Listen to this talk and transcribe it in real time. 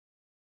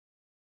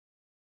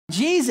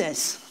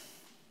Jesus,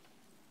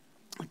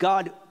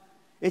 God,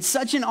 it's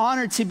such an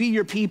honor to be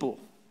your people.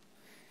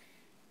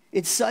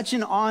 It's such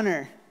an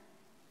honor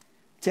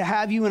to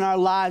have you in our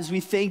lives. We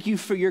thank you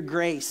for your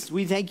grace.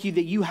 We thank you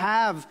that you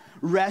have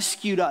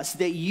rescued us,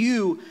 that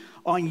you,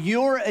 on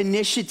your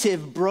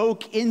initiative,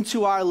 broke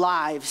into our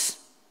lives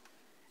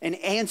and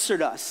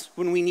answered us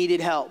when we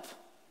needed help.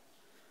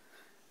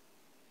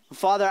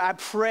 Father, I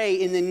pray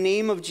in the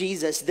name of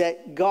Jesus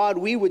that, God,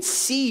 we would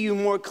see you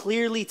more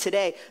clearly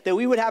today, that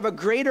we would have a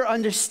greater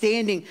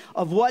understanding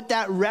of what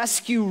that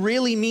rescue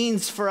really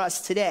means for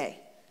us today.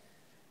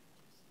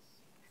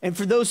 And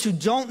for those who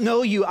don't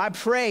know you, I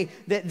pray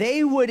that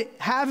they would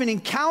have an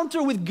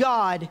encounter with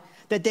God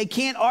that they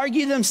can't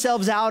argue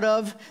themselves out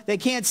of. They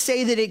can't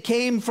say that it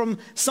came from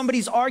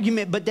somebody's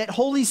argument, but that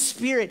Holy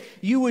Spirit,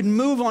 you would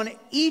move on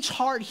each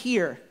heart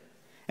here.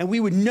 And we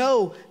would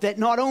know that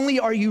not only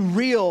are you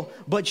real,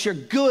 but you're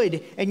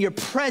good and you're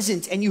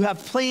present and you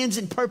have plans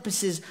and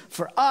purposes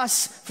for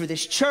us, for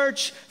this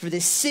church, for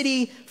this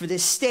city, for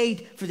this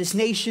state, for this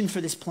nation,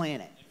 for this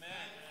planet. Amen.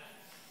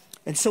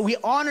 And so we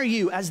honor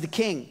you as the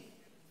King.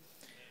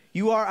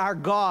 You are our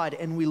God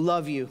and we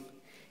love you.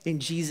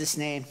 In Jesus'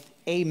 name,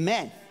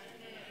 amen.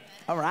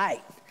 All right.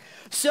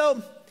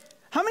 So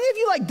how many of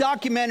you like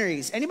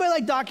documentaries? Anybody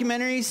like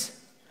documentaries?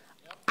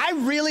 I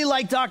really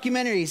like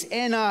documentaries.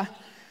 And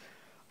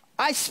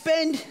I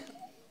spend,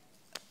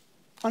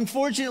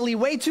 unfortunately,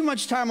 way too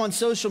much time on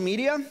social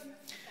media.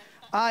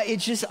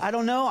 It's just, I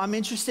don't know. I'm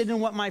interested in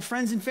what my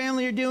friends and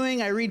family are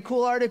doing. I read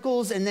cool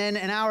articles, and then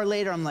an hour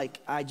later, I'm like,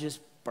 I just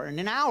burned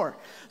an hour.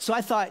 So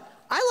I thought,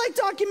 I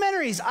like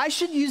documentaries. I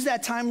should use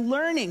that time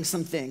learning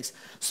some things.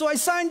 So I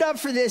signed up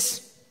for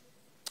this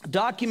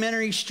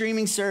documentary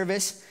streaming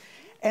service,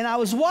 and I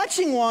was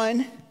watching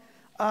one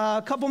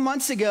a couple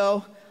months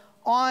ago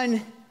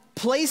on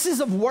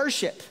places of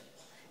worship.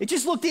 It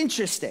just looked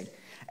interesting.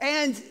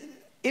 And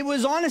it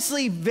was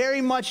honestly very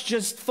much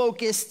just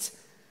focused,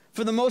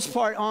 for the most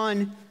part,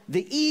 on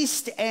the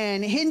East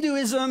and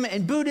Hinduism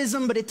and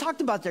Buddhism, but it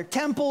talked about their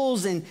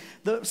temples and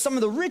some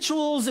of the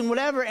rituals and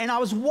whatever. And I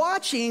was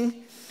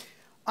watching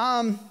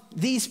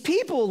these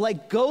people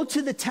like go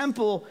to the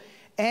temple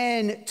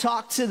and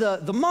talk to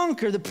the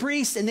monk or the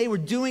priest, and they were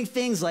doing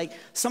things like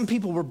some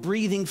people were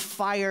breathing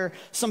fire,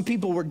 some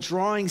people were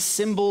drawing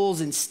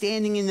symbols and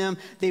standing in them,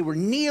 they were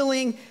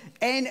kneeling.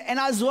 And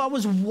as I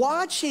was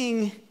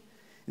watching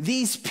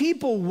these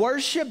people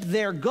worship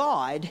their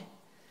God,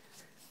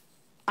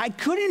 I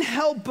couldn't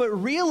help but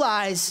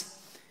realize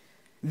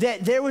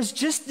that there was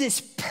just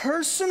this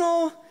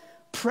personal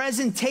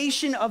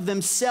presentation of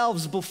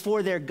themselves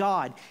before their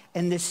God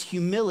and this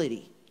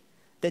humility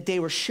that they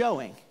were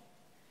showing.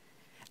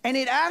 And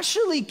it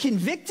actually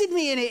convicted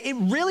me, and it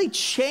really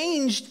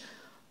changed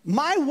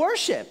my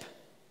worship,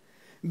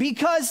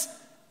 because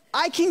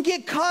I can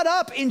get caught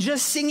up in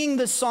just singing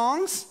the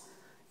songs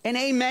and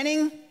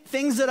amening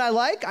things that I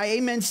like. I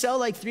amen Cell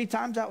like 3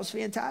 times. That was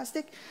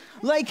fantastic.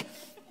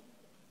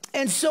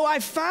 And so I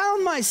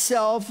found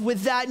myself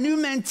with that new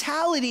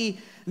mentality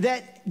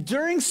that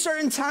during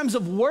certain times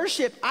of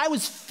worship, I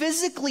was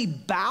physically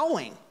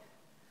bowing.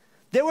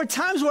 There were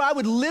times where I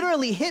would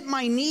literally hit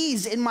my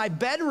knees in my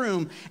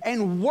bedroom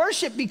and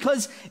worship,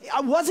 because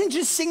I wasn't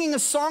just singing a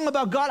song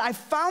about God. I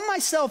found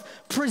myself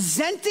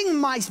presenting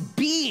my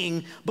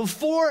being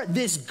before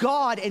this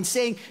God and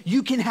saying,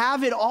 you can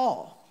have it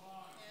all.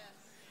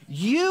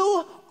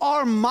 You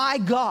are my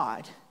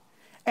God,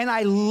 and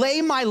I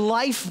lay my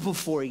life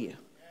before you.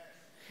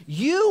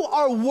 You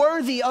are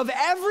worthy of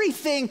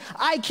everything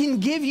I can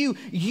give you.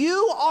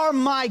 You are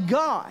my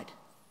God.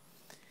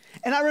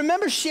 And I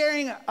remember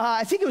sharing,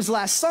 I think it was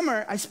last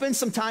summer, I spent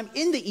some time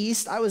in the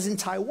East. I was in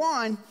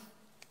Taiwan,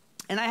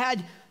 and I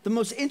had the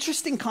most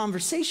interesting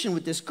conversation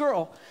with this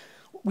girl.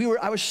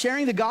 I was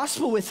sharing the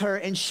gospel with her,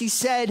 and she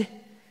said,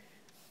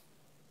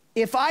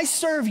 if I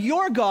serve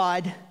your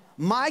God,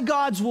 my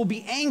gods will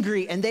be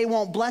angry and they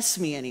won't bless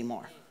me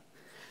anymore.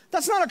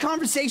 That's not a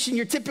conversation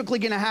you're typically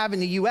going to have in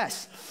the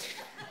U.S.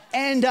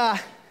 And I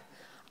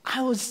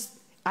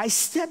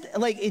stepped,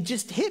 like, it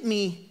just hit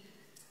me.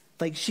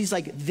 Like, she's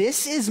like,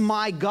 this is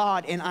my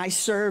God, and I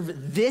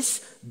serve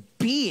this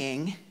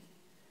being,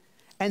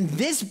 and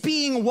this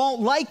being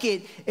won't like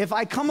it if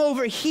I come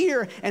over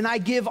here and I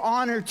give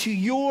honor to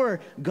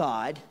your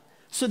God.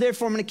 So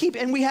therefore, I'm going to keep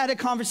it. And we had a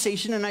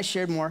conversation, and I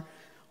shared more,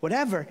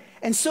 whatever.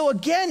 And so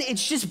again,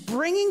 it's just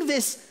bringing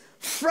this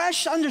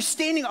fresh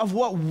understanding of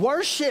what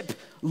worship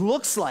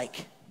looks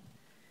like.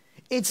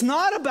 It's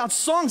not about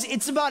songs.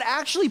 It's about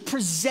actually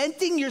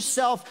presenting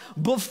yourself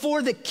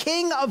before the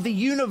King of the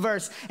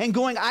universe and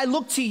going, I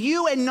look to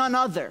you and none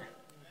other.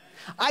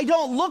 I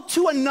don't look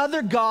to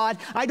another God.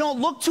 I don't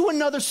look to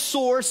another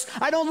source.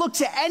 I don't look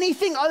to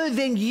anything other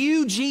than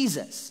you,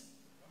 Jesus.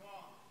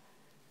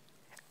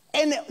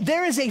 And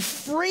there is a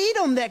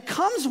freedom that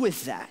comes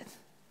with that.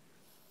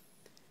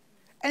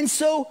 And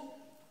so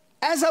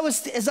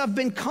as I've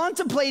been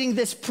contemplating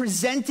this,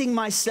 presenting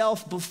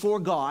myself before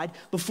God,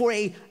 before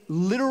a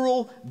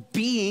literal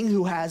being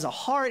who has a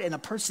heart and a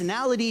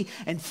personality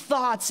and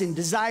thoughts and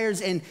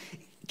desires, and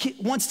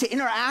wants to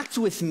interact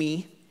with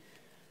me,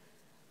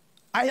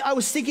 I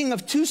was thinking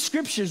of two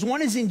scriptures.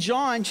 One is in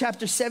John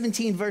chapter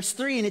 17, verse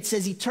 3, and it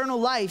says, eternal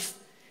life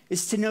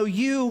is to know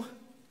you.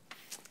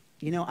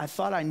 You know, I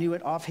thought I knew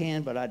it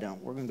offhand, but I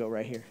don't. We're going to go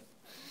right here.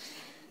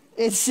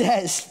 It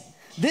says,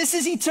 this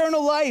is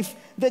eternal life,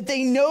 that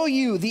they know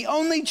you, the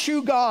only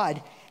true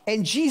God,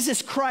 and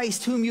Jesus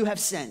Christ, whom you have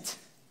sent.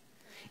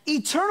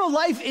 Eternal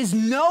life is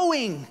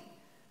knowing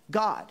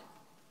God.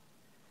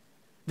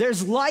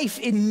 There's life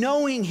in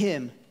knowing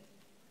him.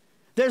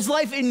 There's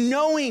life in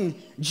knowing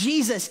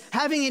Jesus,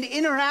 having an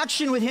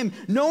interaction with him,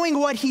 knowing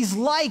what he's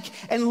like,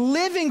 and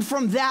living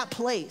from that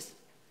place.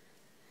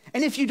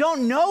 And if you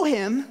don't know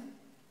him,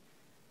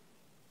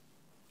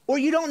 or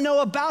you don't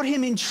know about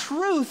him in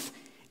truth,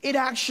 it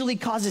actually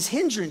causes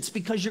hindrance,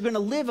 because you're going to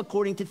live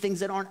according to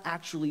things that aren't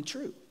actually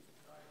true.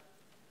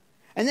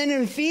 And then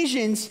in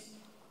Ephesians,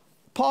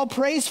 Paul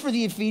prays for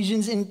the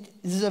Ephesians, and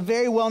this is a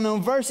very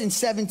well-known verse. In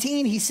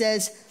 17, he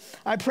says,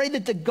 I pray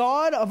that the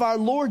God of our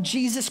Lord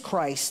Jesus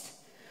Christ,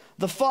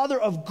 the Father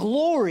of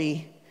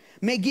glory,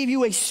 may give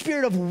you a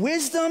spirit of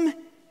wisdom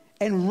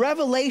and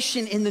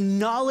revelation in the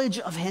knowledge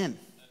of him.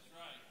 That's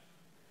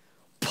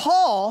right.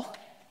 Paul,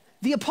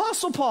 the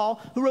Apostle Paul,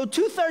 who wrote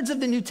 2/3 of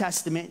the New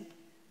Testament,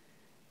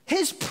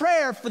 his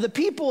prayer for the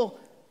people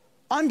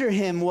under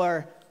him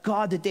were,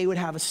 God, that they would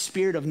have a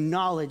spirit of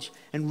knowledge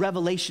and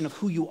revelation of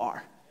who you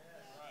are.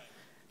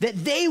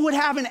 That they would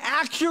have an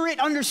accurate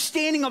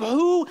understanding of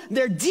who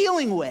they're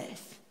dealing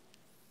with.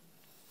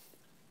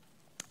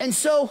 And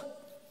so,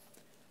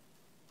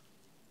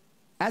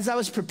 as I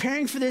was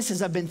preparing for this,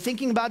 as I've been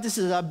thinking about this,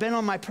 as I've been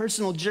on my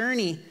personal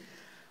journey,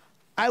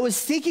 I was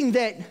thinking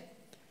that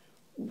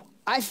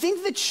I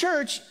think the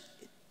church,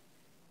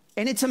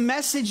 and it's a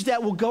message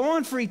that will go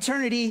on for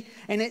eternity,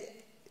 and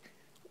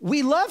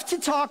we love to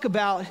talk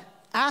about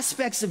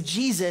aspects of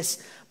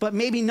Jesus, but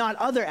maybe not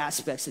other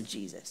aspects of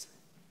Jesus.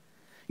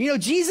 You know,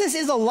 Jesus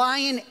is a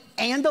lion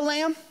and a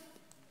lamb.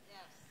 Yes.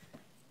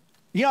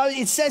 You know,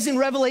 it says in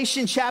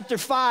Revelation chapter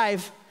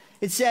 5,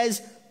 it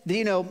says,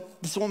 you know,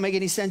 this won't make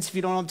any sense if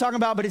you don't know what I'm talking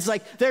about, but it's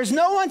like, there's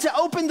no one to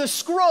open the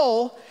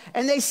scroll,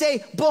 and they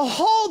say,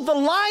 behold the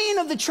Lion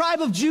of the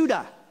tribe of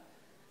Judah.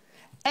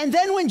 And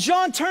then when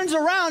John turns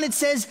around, it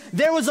says,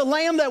 there was a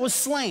lamb that was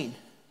slain.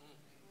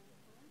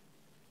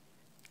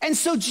 And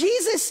so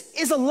Jesus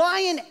is a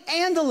lion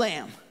and a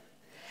lamb.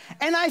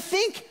 And I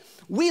think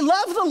we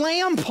love the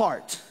lamb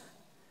part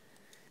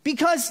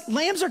because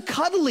lambs are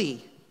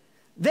cuddly.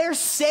 They're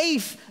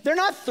safe. They're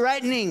not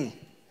threatening.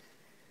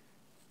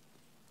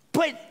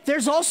 But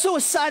there's also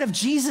a side of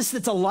Jesus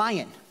that's a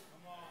lion.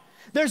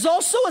 There's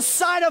also a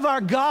side of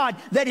our God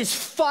that is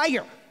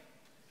fire.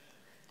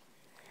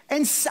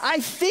 And I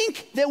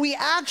think that we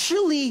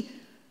actually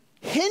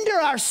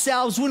hinder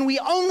ourselves when we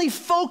only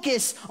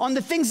focus on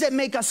the things that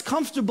make us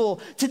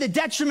comfortable to the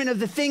detriment of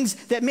the things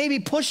that maybe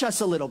push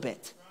us a little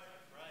bit.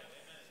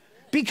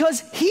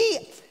 Because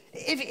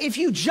if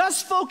you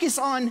just focus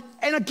on,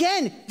 and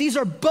again, these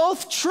are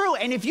both true,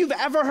 and if you've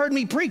ever heard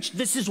me preach,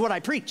 this is what I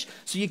preach,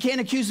 so you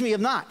can't accuse me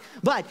of not.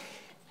 But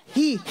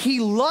he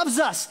loves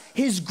us.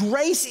 His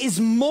grace is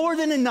more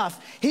than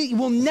enough. He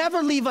will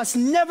never leave us,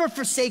 never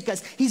forsake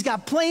us. He's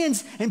got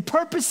plans and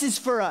purposes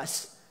for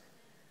us.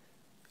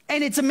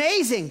 And it's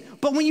amazing.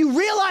 But when you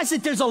realize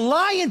that there's a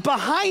lion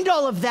behind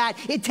all of that,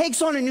 it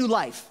takes on a new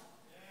life.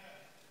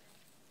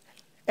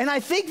 And I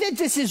think that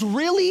this is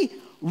really,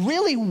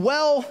 really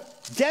well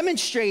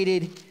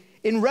demonstrated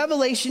in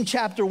Revelation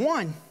chapter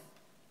 1.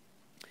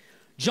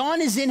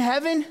 John is in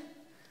heaven.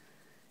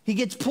 He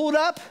gets pulled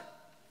up.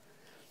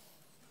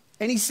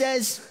 And he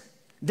says,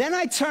 then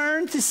I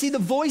turned to see the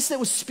voice that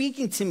was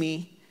speaking to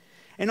me.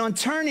 And on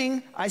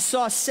turning, I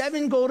saw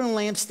 7 golden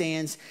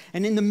lampstands.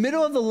 And in the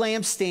middle of the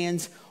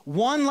lampstands,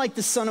 one like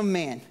the Son of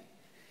Man.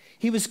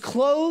 He was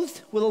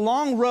clothed with a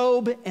long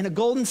robe and a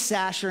golden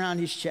sash around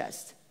his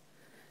chest.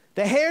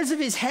 The hairs of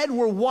his head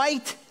were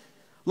white,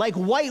 like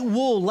white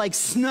wool, like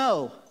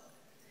snow.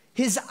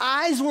 His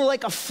eyes were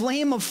like a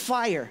flame of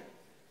fire.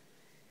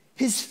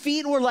 His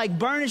feet were like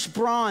burnished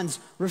bronze,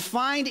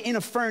 refined in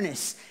a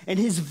furnace, and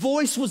his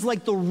voice was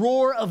like the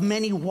roar of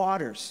many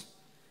waters.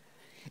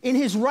 In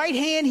his right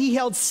hand he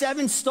held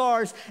 7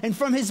 stars, and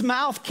from his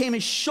mouth came a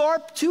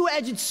sharp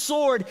 2-edged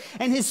sword,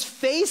 and his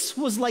face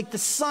was like the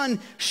sun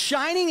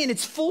shining in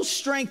its full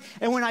strength.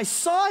 And when I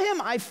saw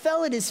him, I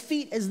fell at his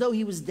feet as though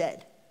he was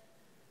dead.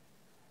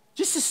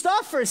 Just to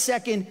stop for a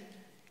second,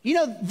 you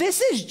know, this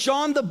is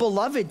John the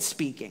Beloved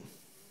speaking.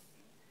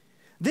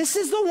 This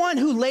is the one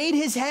who laid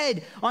his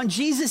head on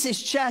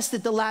Jesus' chest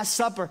at the Last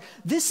Supper.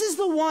 This is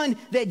the one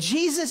that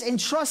Jesus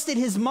entrusted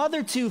his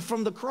mother to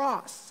from the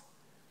cross.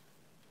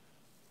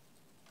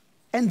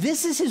 And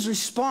this is his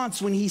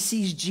response when he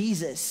sees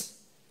Jesus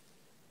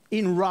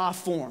in raw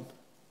form.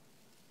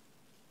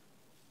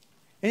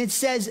 And it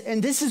says,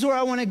 and this is where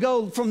I want to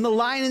go, from the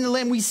lion and the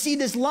lamb. We see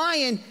this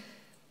lion,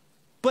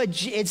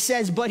 but it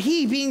says, but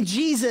he, being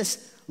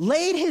Jesus,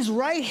 laid his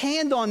right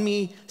hand on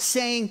me,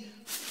 saying,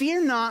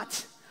 fear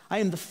not, I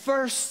am the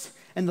first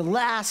and the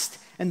last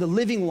and the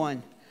living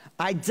one.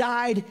 I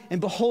died, and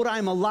behold, I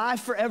am alive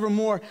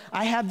forevermore.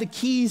 I have the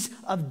keys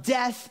of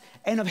death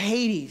and of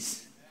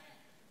Hades.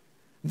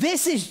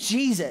 This is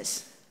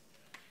Jesus.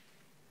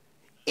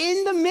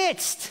 In the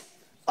midst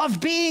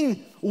of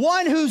being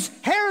one whose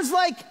hair is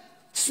like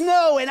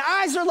snow and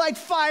eyes are like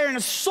fire and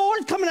a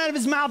sword coming out of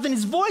his mouth and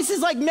his voice is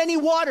like many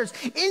waters,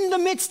 in the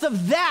midst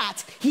of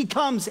that, he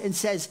comes and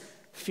says,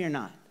 fear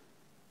not.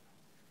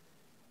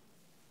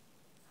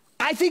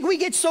 I think we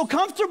get so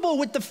comfortable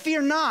with the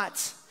fear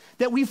not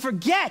that we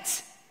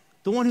forget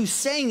the one who's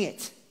saying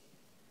it.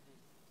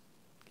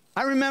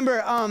 I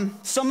remember,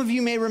 some of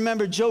you may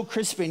remember Joe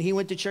Crispin. He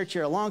went to church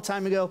here a long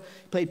time ago.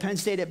 Played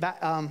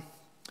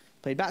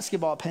played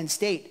basketball at Penn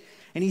State.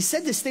 And he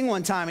said this thing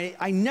one time, and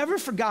I never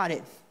forgot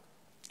it.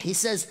 He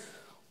says,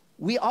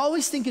 we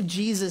always think of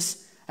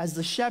Jesus as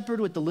the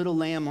shepherd with the little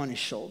lamb on his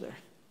shoulder.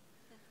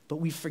 But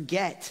we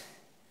forget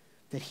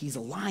that he's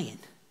a lion.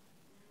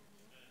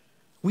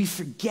 We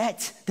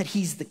forget that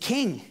he's the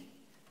king.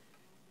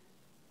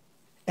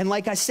 And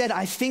like I said,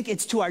 I think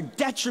it's to our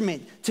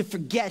detriment to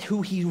forget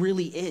who he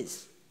really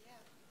is.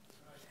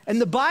 And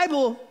the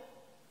Bible,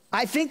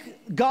 I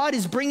think God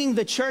is bringing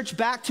the church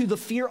back to the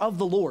fear of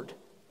the Lord.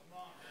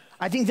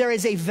 I think there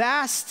is a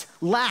vast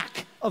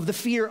lack of the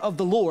fear of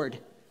the Lord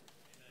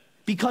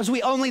because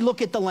we only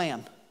look at the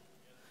Lamb.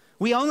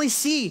 We only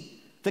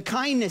see the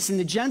kindness and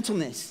the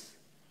gentleness,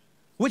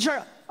 which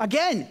are,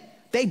 again,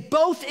 they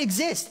both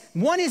exist.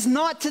 One is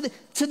not to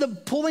the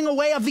pulling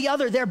away of the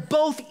other. They're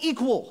both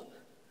equal.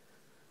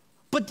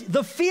 But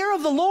the fear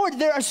of the Lord,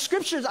 there are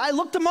scriptures. I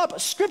looked them up,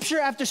 scripture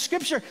after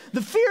scripture.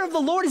 The fear of the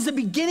Lord is the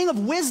beginning of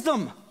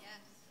wisdom. Yes.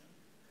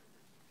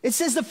 It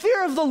says the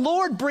fear of the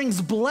Lord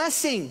brings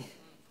blessing.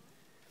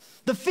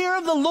 The fear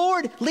of the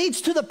Lord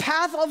leads to the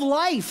path of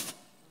life.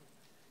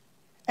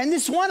 And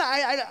this one,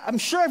 I'm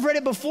sure I've read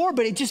it before,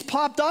 but it just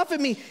popped off at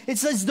me. It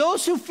says,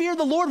 those who fear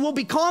the Lord will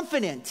be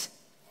confident.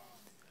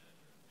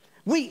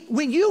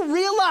 When you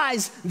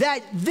realize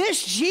that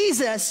this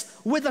Jesus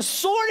with a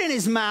sword in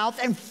his mouth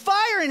and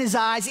fire in his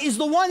eyes is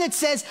the one that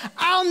says,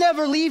 I'll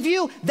never leave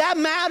you, that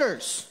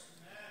matters.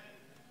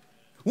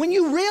 When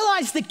you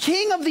realize the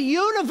king of the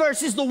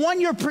universe is the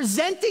one you're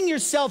presenting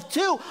yourself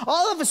to,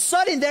 all of a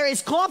sudden there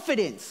is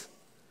confidence.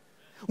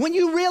 When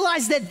you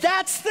realize that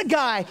that's the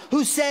guy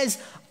who says,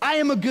 I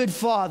am a good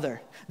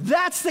father.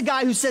 That's the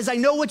guy who says, I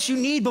know what you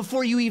need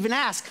before you even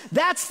ask.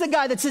 That's the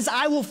guy that says,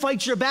 I will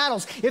fight your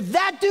battles. If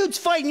that dude's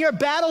fighting your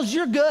battles,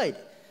 you're good.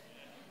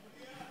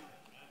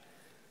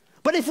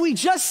 But if we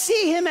just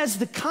see him as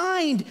the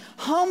kind,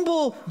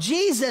 humble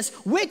Jesus,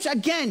 which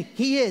again,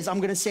 he is. I'm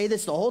going to say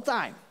this the whole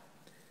time.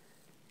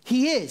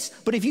 He is.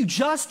 But if you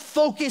just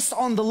focus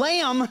on the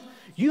Lamb,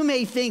 you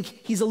may think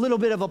he's a little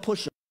bit of a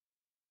pusher.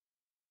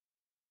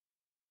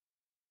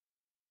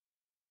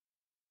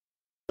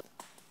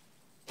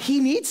 He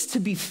needs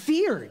to be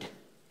feared.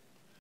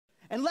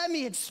 And let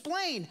me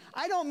explain.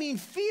 I don't mean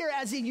fear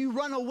as in you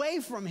run away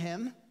from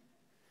him.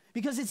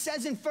 Because it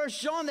says in 1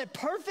 John that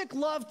perfect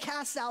love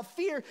casts out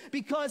fear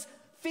because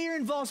fear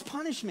involves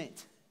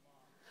punishment.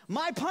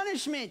 My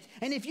punishment,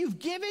 and if you've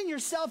given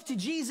yourself to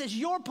Jesus,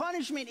 your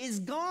punishment is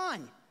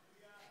gone.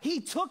 He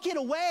took it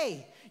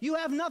away. You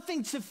have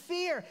nothing to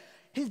fear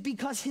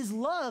because his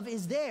love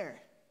is there.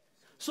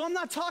 So I'm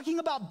not talking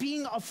about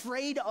being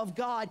afraid of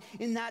God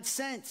in that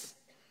sense.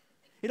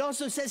 It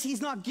also says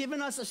he's not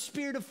given us a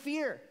spirit of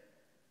fear.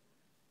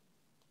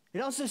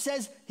 It also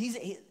says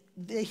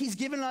he's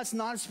given us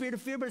not a spirit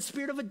of fear, but a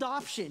spirit of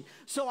adoption.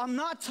 So I'm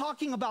not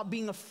talking about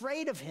being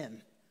afraid of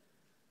him.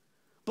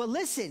 But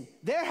listen,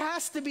 there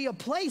has to be a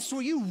place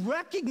where you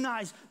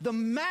recognize the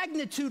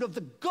magnitude of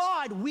the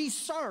God we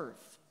serve.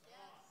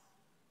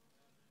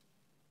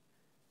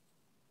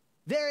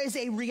 There is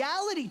a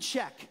reality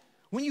check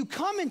when you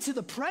come into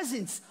the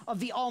presence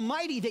of the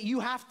Almighty that you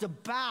have to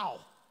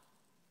bow.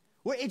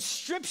 Where it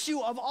strips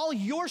you of all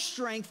your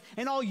strength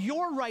and all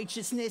your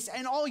righteousness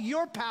and all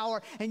your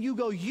power, and you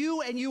go,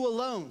 you and you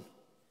alone.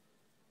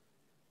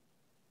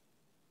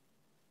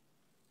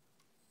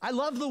 I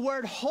love the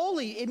word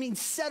holy. It means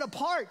set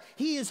apart.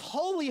 He is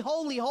holy,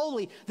 holy,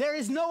 holy. There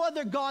is no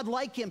other God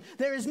like him.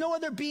 There is no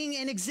other being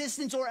in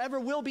existence or ever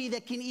will be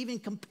that can even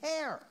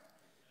compare.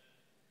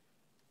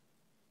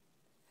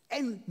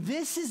 And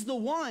this is the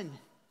one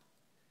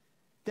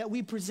that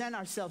we present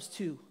ourselves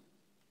to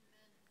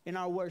in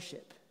our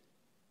worship.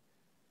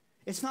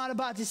 It's not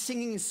about just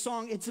singing a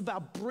song. It's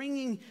about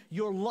bringing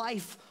your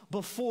life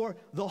before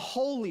the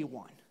Holy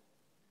One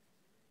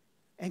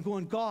and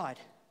going, God,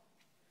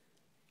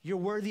 you're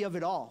worthy of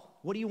it all.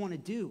 What do you want to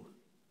do?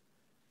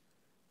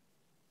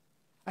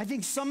 I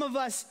think some of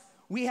us,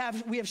 we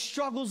have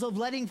struggles of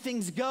letting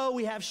things go.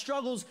 We have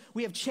struggles.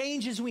 We have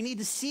changes we need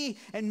to see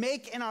and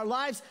make in our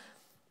lives.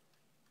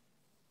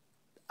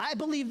 I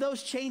believe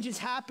those changes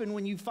happen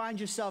when you find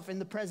yourself in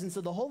the presence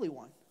of the Holy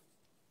One.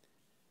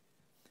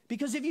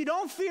 Because if you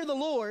don't fear the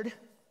Lord,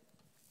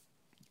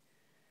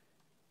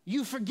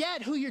 you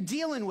forget who you're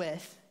dealing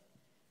with.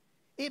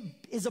 It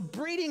is a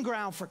breeding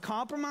ground for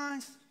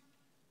compromise.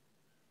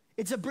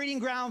 It's a breeding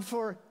ground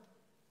for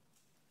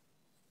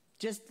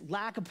just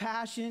lack of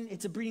passion.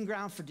 It's a breeding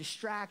ground for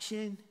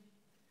distraction.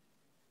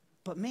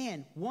 But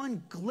man,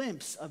 one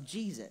glimpse of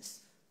Jesus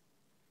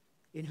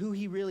in who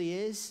he really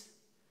is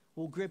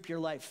will grip your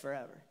life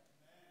forever.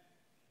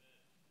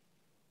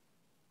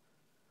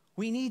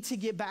 We need to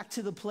get back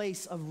to the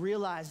place of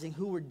realizing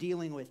who we're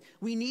dealing with.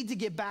 We need to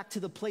get back to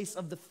the place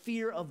of the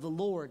fear of the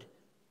Lord,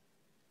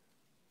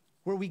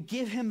 where we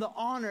give him the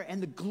honor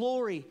and the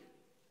glory,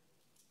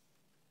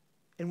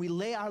 and we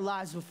lay our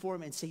lives before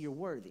him and say, you're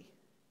worthy.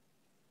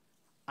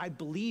 I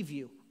believe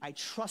you. I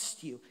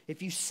trust you.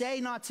 If you say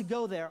not to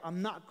go there,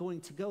 I'm not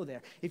going to go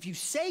there. If you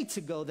say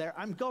to go there,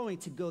 I'm going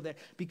to go there,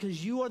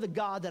 because you are the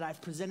God that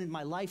I've presented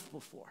my life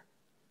before.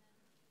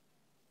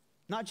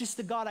 Not just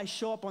the God I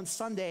show up on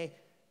Sunday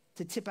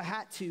to tip a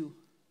hat to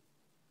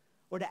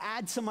or to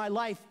add to my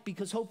life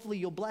because hopefully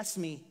you'll bless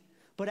me,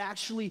 but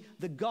actually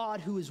the God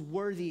who is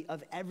worthy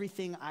of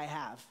everything I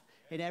have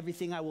and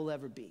everything I will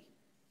ever be.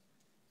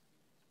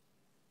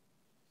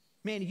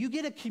 Man, you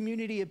get a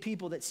community of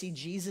people that see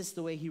Jesus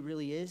the way he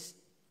really is,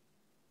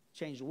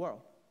 change the world.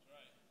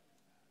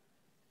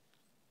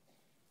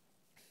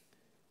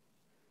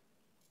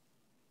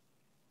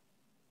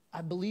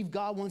 I believe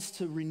God wants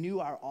to renew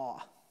our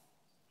awe.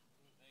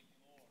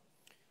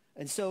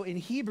 And so in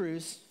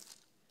Hebrews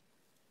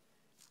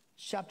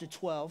chapter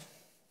 12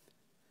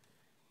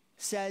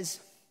 says,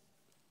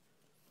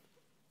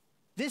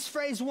 this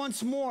phrase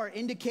once more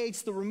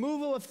indicates the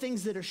removal of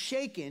things that are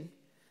shaken,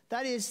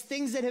 that is,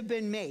 things that have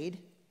been made,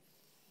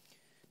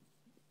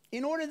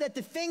 in order that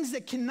the things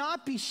that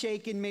cannot be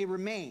shaken may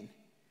remain.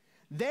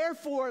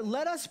 Therefore,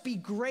 let us be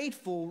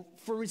grateful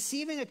for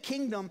receiving a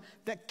kingdom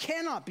that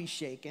cannot be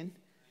shaken,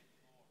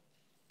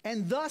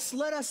 and thus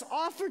let us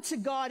offer to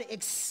God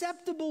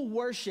acceptable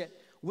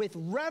worship with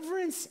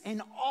reverence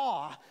and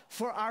awe,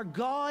 for our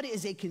God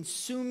is a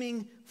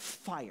consuming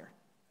fire.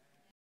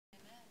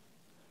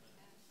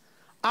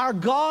 Our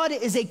God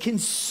is a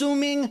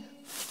consuming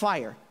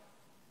fire.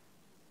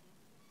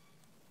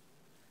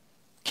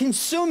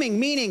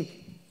 Consuming, meaning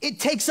it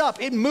takes up,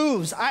 it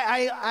moves.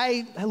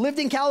 I lived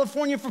in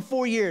California for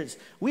 4 years.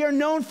 We are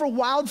known for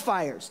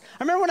wildfires.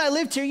 I remember when I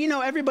lived here, you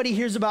know, everybody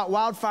hears about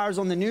wildfires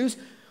on the news.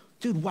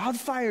 Dude,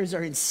 wildfires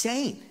are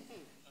insane.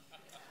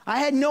 I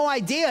had no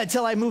idea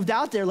until I moved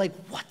out there. Like,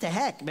 what the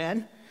heck,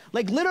 man?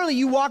 Like, literally,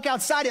 you walk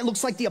outside, it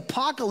looks like the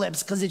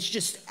apocalypse because it's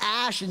just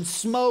ash and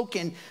smoke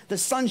and the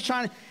sun's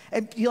shining.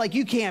 And you're like,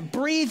 you can't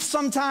breathe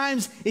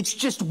sometimes. It's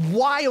just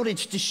wild.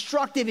 It's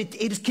destructive.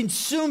 It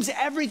consumes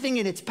everything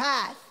in its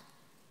path.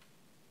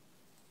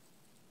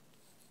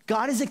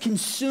 God is a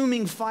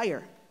consuming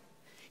fire.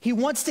 He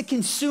wants to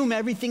consume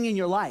everything in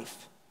your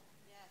life.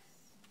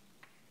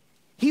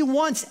 He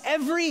wants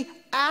every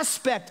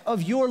aspect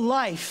of your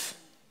life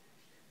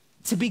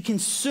to be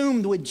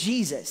consumed with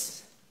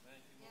Jesus.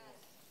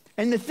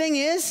 And the thing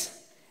is,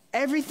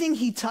 everything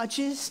he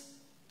touches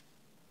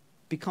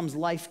becomes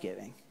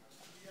life-giving.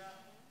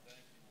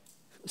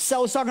 So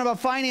I was talking about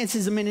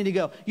finances a minute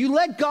ago. You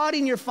let God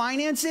in your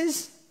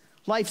finances,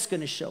 life's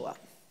going to show up.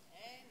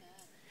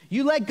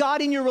 You let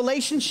God in your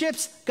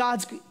relationships,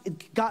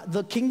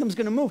 the kingdom's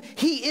going to move.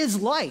 He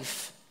is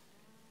life.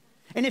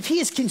 And if he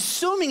is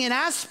consuming an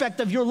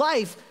aspect of your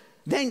life,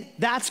 then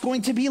that's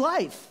going to be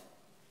life.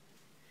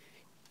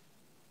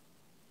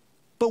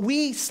 But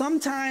we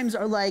sometimes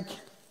are like,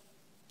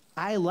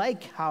 I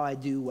like how I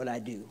do what I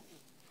do.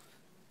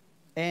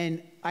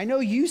 And I know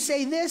you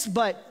say this,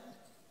 but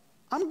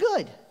I'm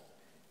good.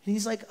 And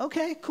he's like,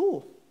 okay,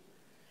 cool.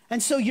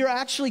 And so you're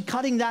actually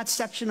cutting that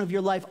section of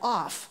your life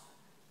off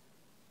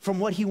from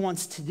what he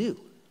wants to do.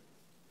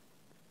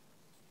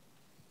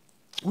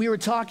 We were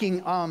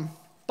talking,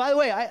 by the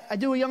way, I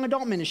do a young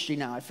adult ministry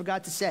now, I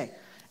forgot to say.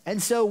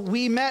 And so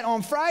we met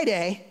on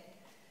Friday,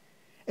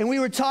 and we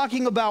were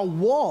talking about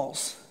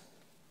walls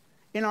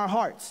in our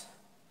hearts.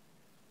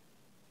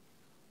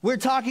 We're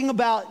talking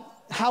about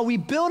how we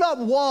build up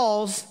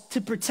walls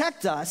to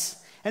protect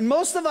us, and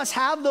most of us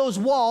have those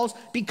walls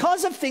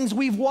because of things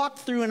we've walked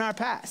through in our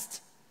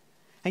past.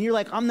 And you're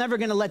like, I'm never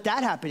going to let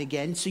that happen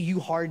again. So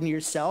you harden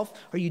yourself,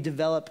 or you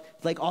develop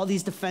like all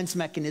these defense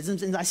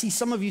mechanisms. And I see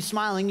some of you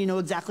smiling. You know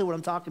exactly what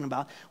I'm talking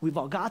about. We've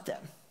all got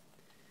them.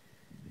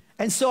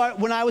 And so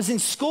when I was in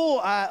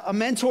school, a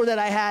mentor that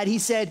I had, he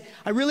said,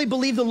 I really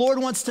believe the Lord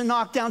wants to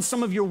knock down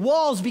some of your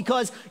walls,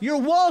 because your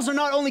walls are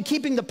not only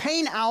keeping the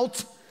pain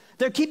out,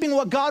 they're keeping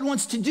what God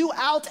wants to do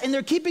out, and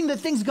they're keeping the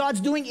things God's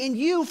doing in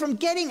you from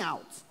getting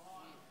out.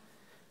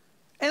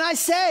 And I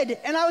said,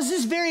 and I was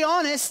just very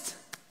honest,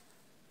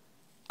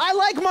 I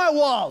like my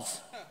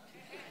walls.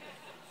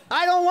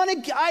 I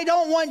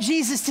don't want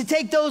Jesus to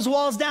take those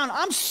walls down.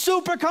 I'm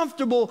super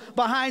comfortable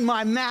behind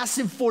my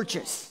massive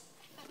fortress.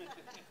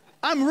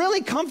 I'm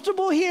really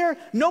comfortable here.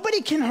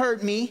 Nobody can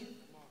hurt me.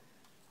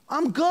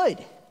 I'm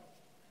good.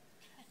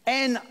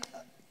 And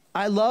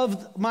I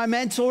loved my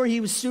mentor.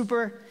 He was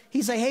super.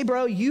 He's like, hey,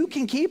 bro, you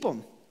can keep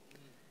them.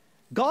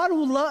 God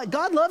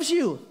loves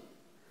you.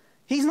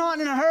 He's not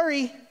in a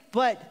hurry,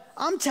 but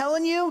I'm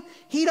telling you,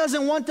 he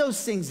doesn't want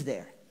those things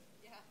there.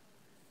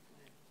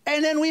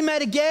 And then we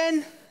met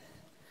again,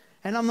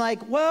 And I'm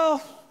like,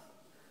 well,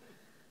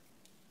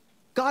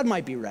 God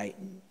might be right.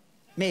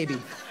 Maybe.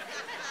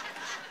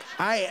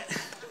 I'm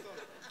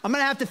going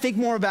to have to think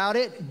more about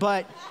it,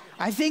 but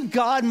I think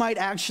God might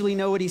actually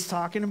know what he's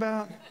talking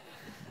about.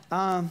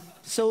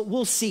 So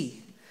we'll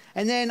see.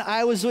 And then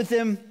I was with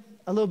him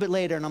a little bit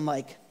later, and I'm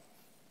like,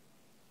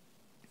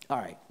 all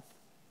right,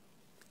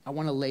 I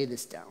want to lay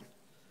this down.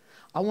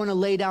 I want to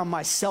lay down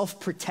my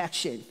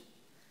self-protection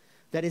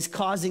that is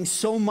causing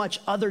so much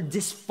other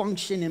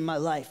dysfunction in my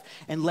life,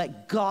 and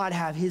let God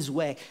have his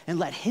way, and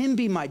let him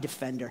be my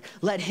defender.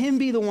 Let him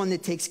be the one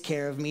that takes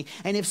care of me.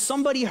 And if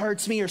somebody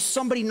hurts me or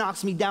somebody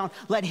knocks me down,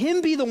 let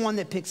him be the one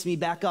that picks me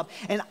back up.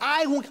 And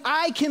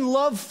I can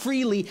love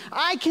freely.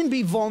 I can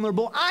be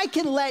vulnerable. I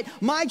can let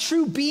my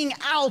true being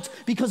out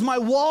because my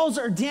walls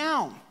are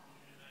down.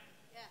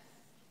 Yes.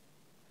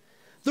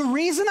 The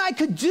reason I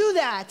could do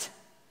that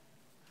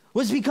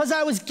was because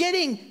I was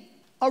getting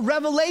a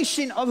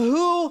revelation of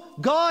who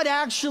God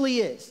actually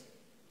is.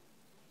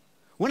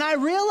 When I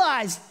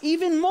realized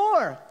even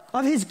more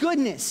of his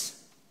goodness,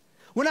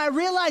 when I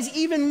realized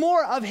even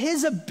more of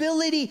his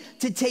ability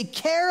to take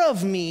care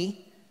of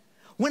me,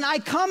 when I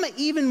come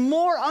even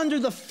more under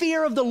the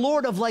fear of the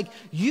Lord of like,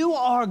 you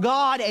are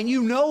God and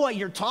you know what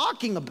you're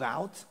talking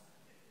about,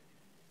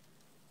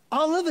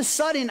 all of a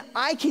sudden,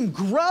 I can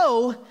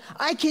grow,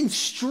 I can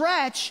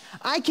stretch,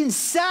 I can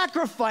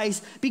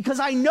sacrifice because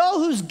I know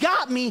who's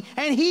got me,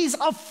 and he's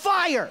a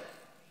fire.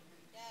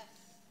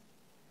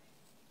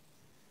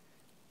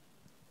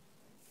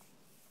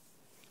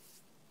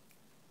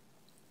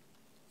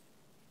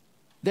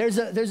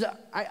 Yes.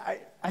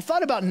 I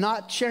thought about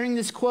not sharing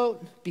this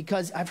quote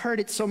because I've heard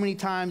it so many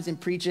times in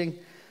preaching,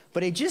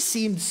 but it just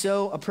seemed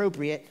so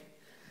appropriate.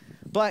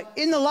 But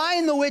in The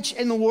Lion, the Witch,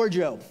 and the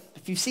Wardrobe,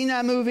 if you've seen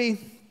that movie,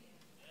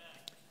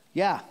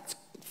 yeah, it's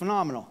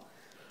phenomenal.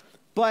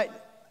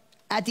 But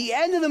at the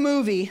end of the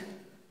movie,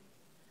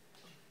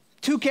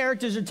 two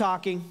characters are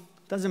talking,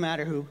 doesn't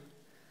matter who,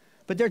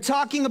 but they're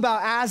talking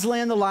about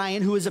Aslan the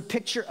lion, who is a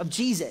picture of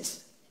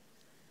Jesus.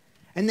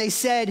 And they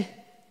said,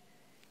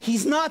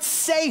 he's not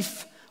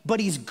safe,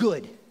 but he's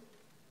good.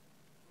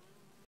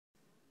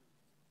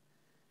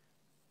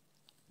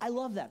 I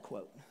love that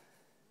quote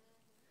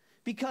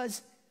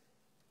because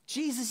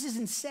Jesus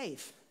isn't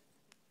safe.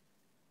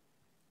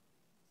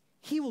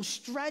 He will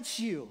stretch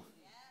you.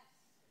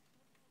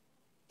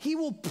 He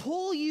will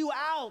pull you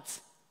out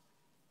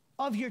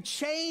of your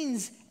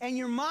chains and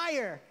your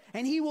mire,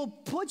 and he will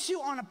put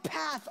you on a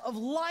path of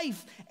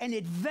life and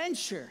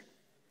adventure.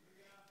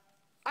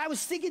 I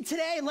was thinking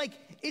today,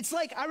 it's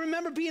like I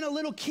remember being a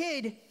little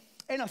kid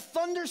and a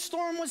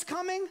thunderstorm was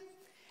coming,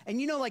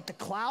 and like the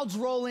clouds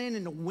roll in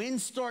and the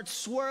wind starts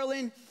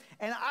swirling,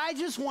 and I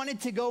just wanted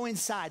to go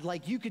inside.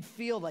 Like you could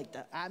feel like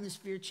the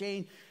atmosphere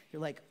change.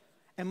 You're like,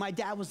 and my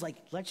dad was like,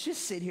 let's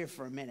just sit here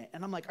for a minute.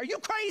 And I'm like, are you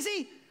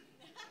crazy?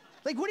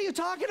 Like, what are you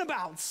talking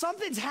about?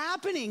 Something's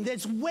happening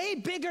that's way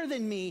bigger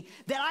than me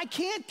that I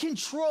can't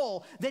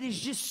control, that is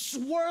just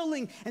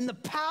swirling, and the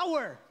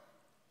power.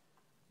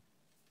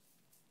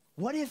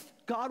 What if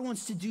God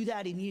wants to do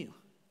that in you?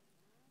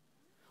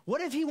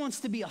 What if he wants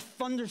to be a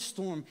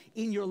thunderstorm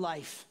in your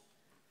life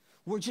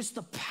where just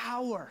the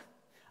power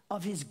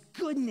of his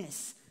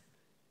goodness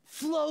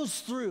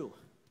flows through,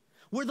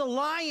 where the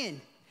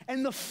lion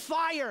and the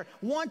fire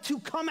want to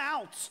come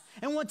out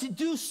and want to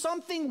do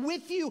something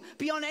with you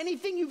beyond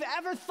anything you've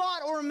ever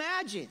thought or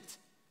imagined.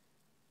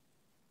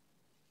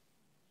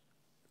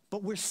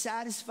 But we're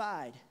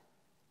satisfied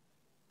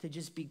to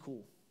just be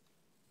cool.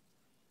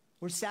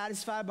 We're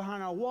satisfied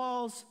behind our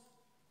walls.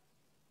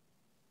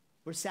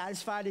 We're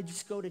satisfied to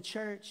just go to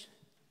church.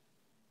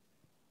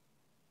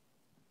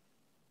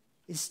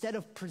 Instead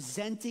of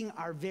presenting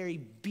our very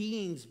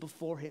beings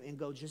before him and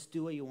go, just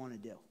do what you want to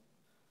do.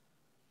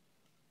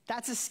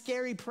 That's a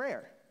scary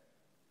prayer.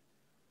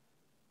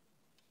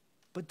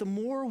 But the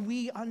more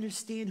we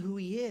understand who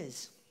he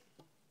is,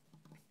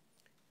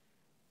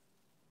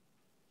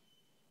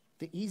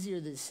 the easier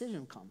the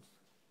decision comes.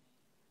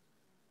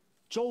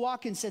 Joel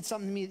Watkins said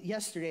something to me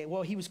yesterday.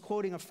 Well, he was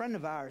quoting a friend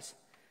of ours,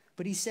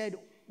 but he said,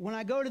 when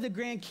I go to the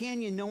Grand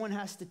Canyon, no one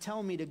has to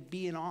tell me to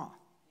be in awe.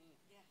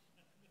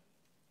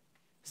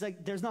 It's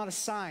like, there's not a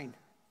sign.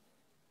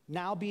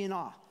 Now be in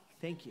awe.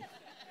 Thank you.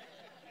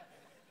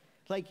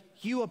 Like,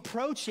 you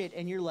approach it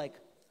and you're like,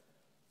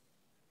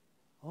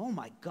 oh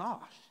my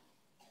gosh.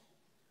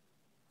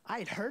 I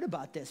had heard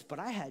about this, but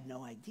I had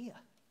no idea.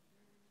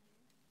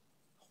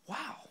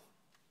 Wow.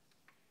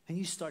 And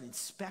you start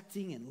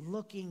inspecting and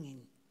looking,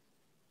 and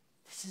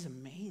this is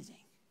amazing.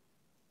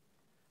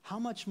 How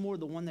much more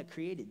the one that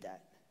created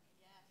that?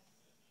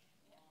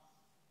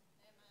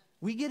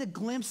 We get a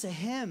glimpse of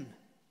him.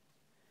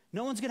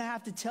 No one's going to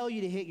have to tell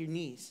you to hit your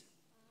knees.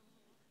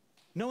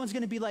 No one's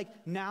going to be like,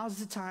 now's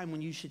the time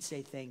when you should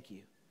say thank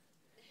you.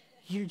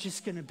 You're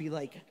just going to be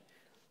like,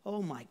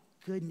 oh my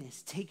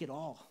goodness, take it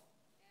all.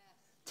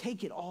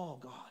 Take it all,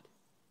 God.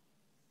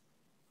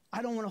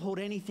 I don't want to hold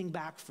anything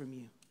back from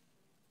you.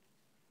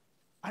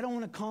 I don't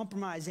want to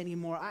compromise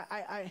anymore.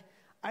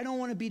 I don't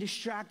want to be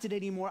distracted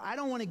anymore. I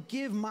don't want to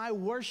give my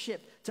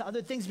worship to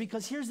other things,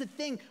 because here's the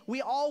thing,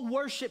 we all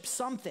worship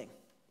something.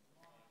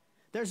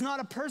 There's not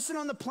a person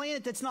on the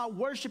planet that's not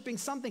worshiping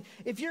something.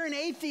 If you're an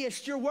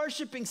atheist, you're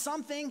worshiping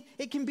something.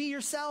 It can be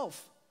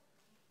yourself.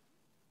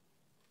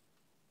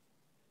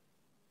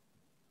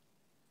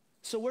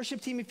 So worship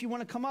team, if you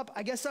want to come up,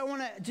 I guess I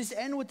want to just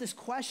end with this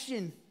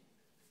question.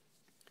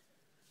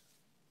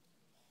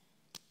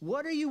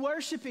 What are you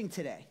worshiping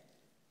today?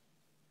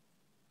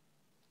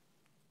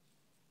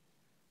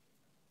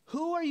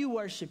 Who are you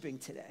worshiping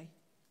today?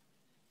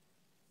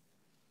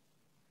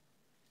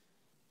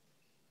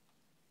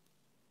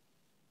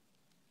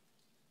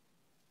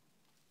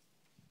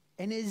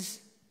 And is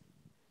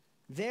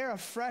there a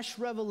fresh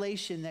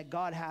revelation that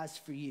God has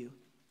for you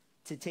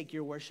to take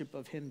your worship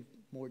of Him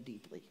more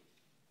deeply?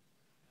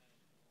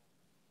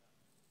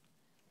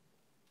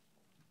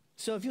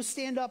 So if you'll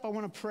stand up, I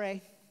want to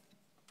pray.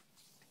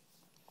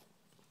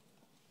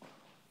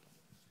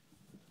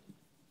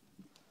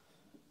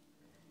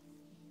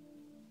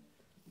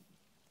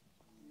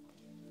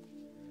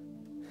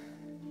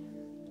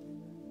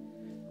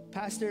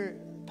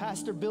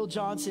 Pastor Bill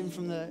Johnson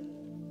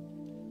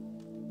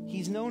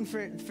he's known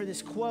for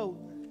this quote,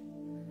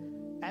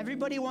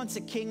 everybody wants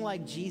a king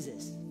like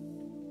Jesus,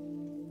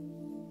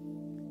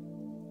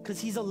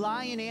 because he's a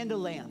lion and a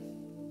lamb.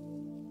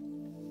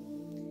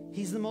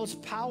 He's the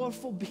most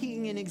powerful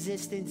being in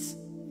existence.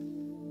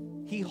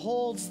 He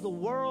holds the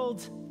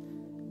world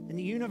and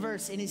the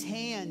universe in his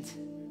hand,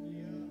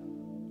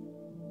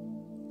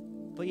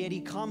 but yet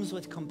he comes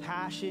with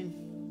compassion.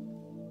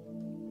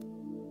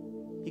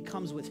 He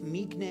comes with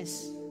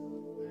meekness.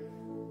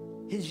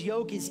 His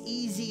yoke is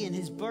easy and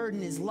his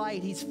burden is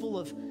light. He's full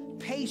of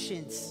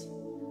patience.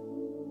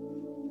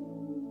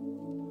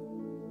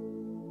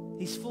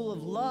 He's full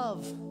of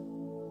love.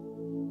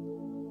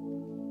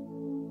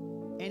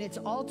 And it's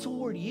all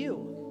toward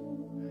you.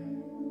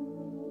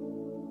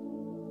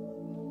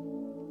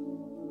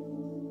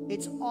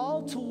 It's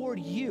all toward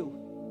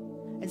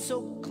you. And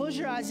so close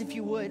your eyes if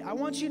you would. I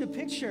want you to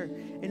picture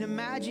and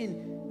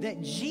imagine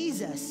that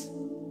Jesus,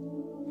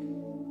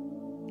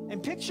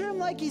 and picture him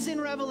like he's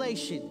in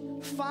Revelation.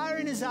 Fire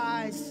in his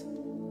eyes,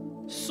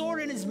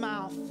 sword in his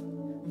mouth,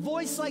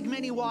 voice like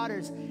many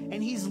waters.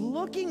 And he's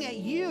looking at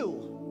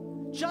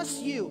you,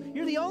 just you.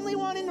 You're the only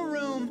one in the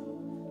room.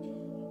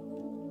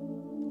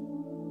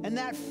 And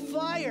that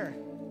fire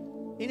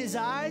in his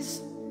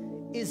eyes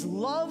is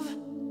love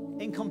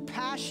and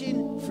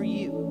compassion for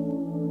you.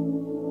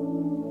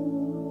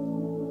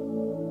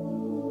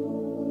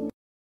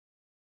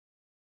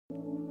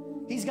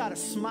 He's got a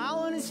smile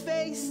on his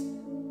face.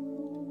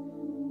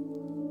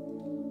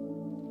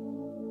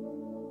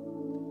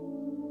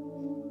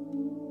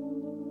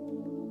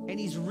 And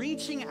he's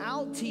reaching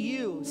out to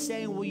you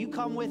saying, will you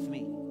come with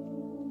me?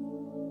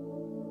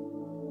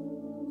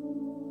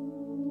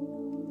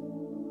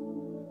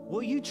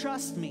 Will you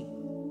trust me?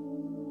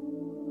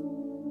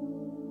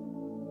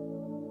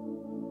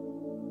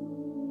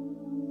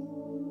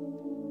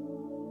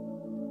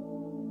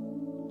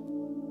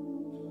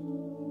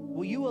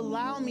 Will you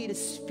allow me to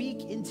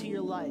speak into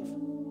your life?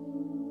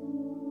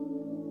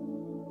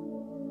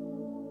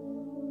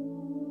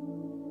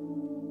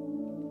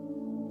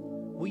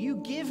 Will you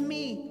give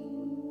me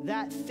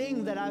that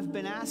thing that I've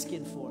been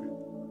asking for?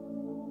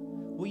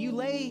 Will you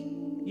lay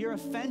your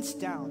offense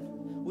down?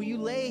 Will you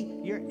lay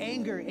your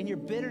anger and your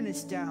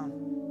bitterness down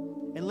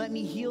and let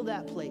me heal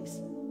that place?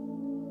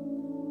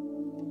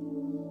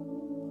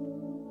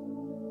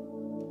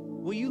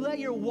 Will you let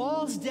your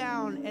walls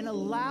down and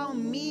allow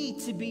me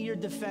to be your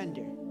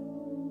defender?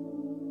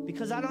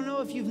 Because I don't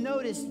know if you've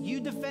noticed,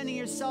 you defending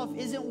yourself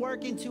isn't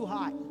working too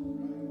hot.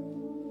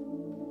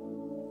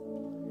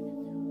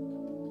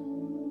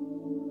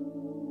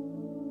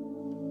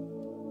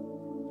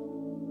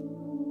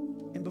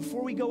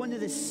 Before we go into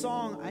this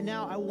song,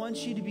 I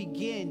want you to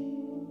begin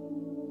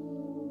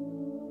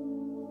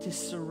to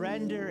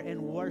surrender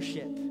and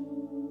worship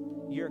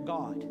your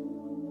God.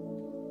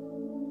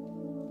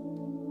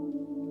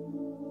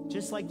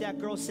 Just like that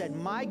girl said,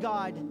 my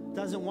God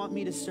doesn't want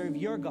me to serve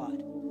your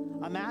God.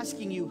 I'm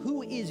asking you,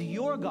 who is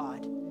your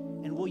God?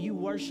 And will you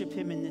worship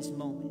him in this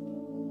moment?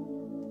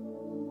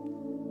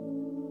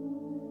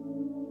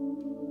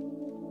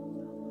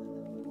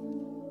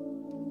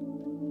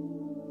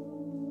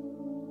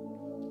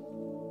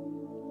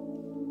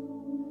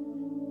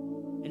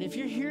 And if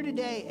you're here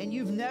today and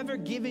you've never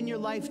given your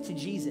life to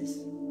Jesus,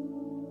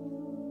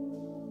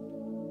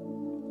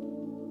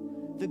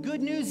 the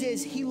good news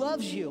is he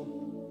loves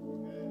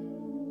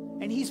you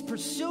and he's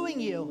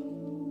pursuing you.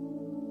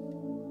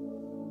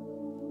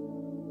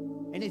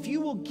 And if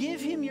you will give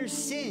him your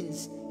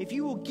sins, if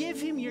you will give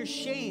him your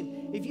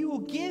shame, if you will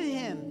give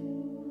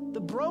him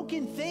the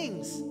broken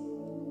things,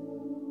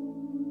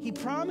 he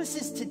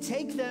promises to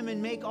take them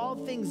and make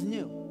all things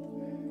new.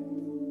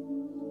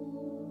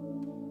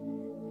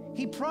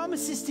 He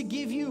promises to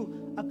give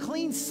you a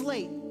clean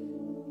slate,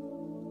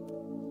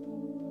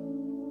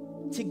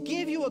 to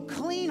give you a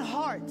clean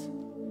heart.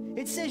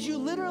 It says you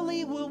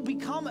literally will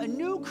become a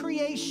new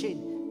creation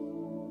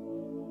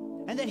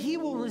and that he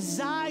will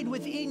reside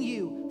within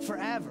you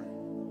forever.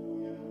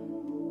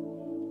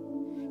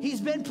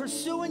 He's been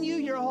pursuing you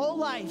your whole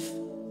life.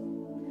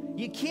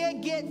 You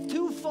can't get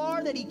too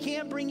far that he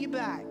can't bring you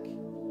back.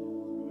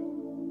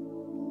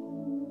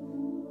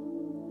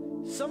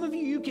 Some of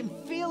you, you can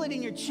feel it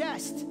in your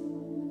chest.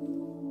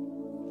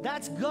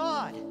 That's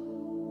God.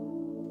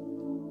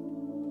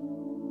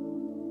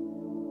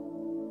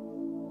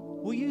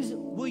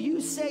 Will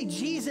you say,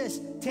 Jesus,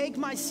 take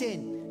my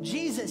sin.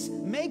 Jesus,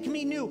 make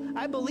me new.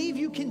 I believe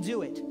you can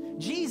do it.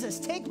 Jesus,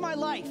 take my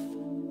life.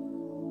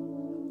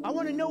 I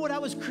want to know what I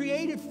was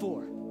created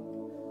for.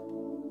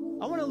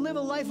 I want to live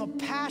a life of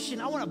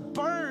passion. I want to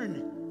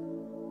burn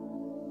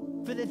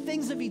for the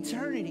things of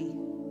eternity.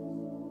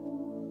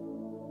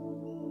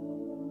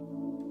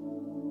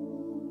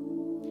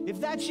 If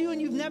that's you and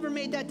you've never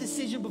made that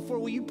decision before,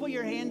 will you put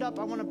your hand up?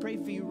 I want to pray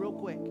for you real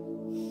quick.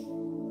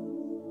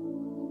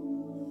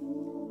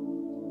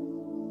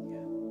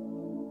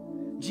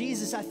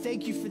 Jesus, I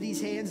thank you for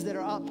these hands that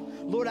are up.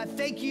 Lord, I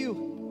thank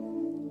you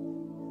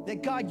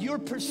that, God, your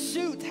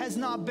pursuit has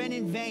not been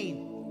in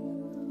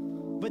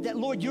vain, but that,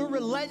 Lord, your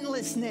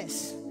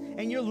relentlessness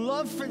and your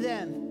love for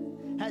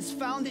them has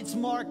found its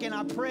mark. And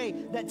I pray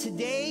that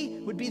today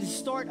would be the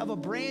start of a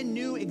brand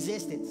new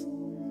existence.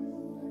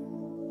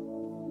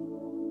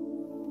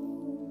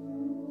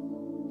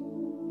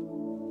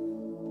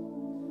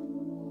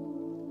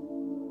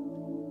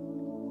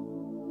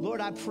 Lord,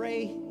 I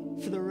pray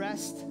for the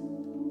rest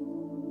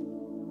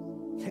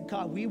that,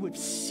 God, we would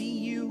see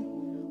you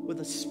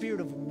with a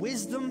spirit of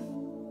wisdom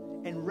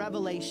and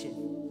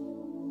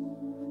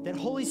revelation. That,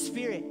 Holy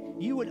Spirit,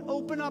 you would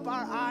open up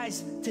our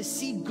eyes to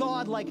see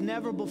God like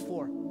never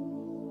before.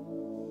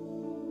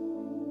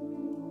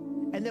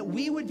 And that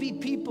we would be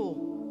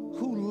people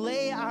who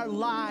lay our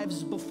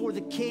lives before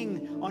the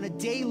King on a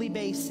daily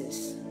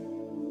basis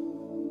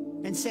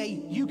and say,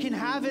 you can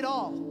have it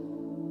all.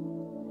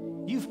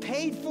 You've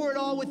paid for it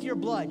all with your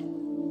blood.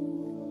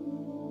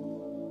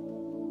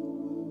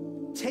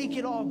 Take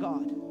it all,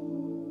 God.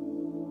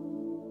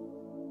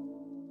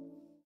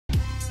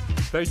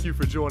 Thank you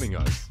for joining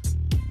us.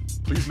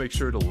 Please make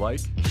sure to like,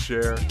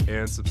 share,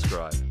 and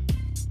subscribe.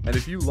 And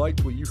if you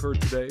liked what you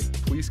heard today,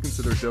 please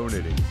consider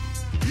donating.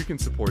 You can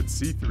support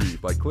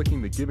C3 by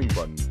clicking the giving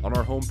button on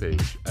our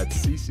homepage at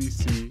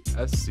cccSC.org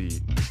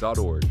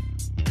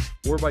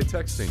or by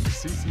texting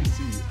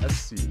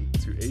CCCSC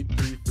to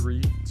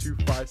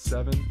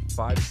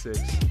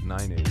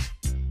 833-257-5698.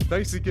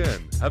 Thanks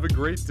again. Have a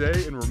great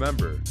day, and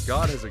remember,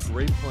 God has a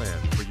great plan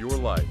for your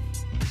life.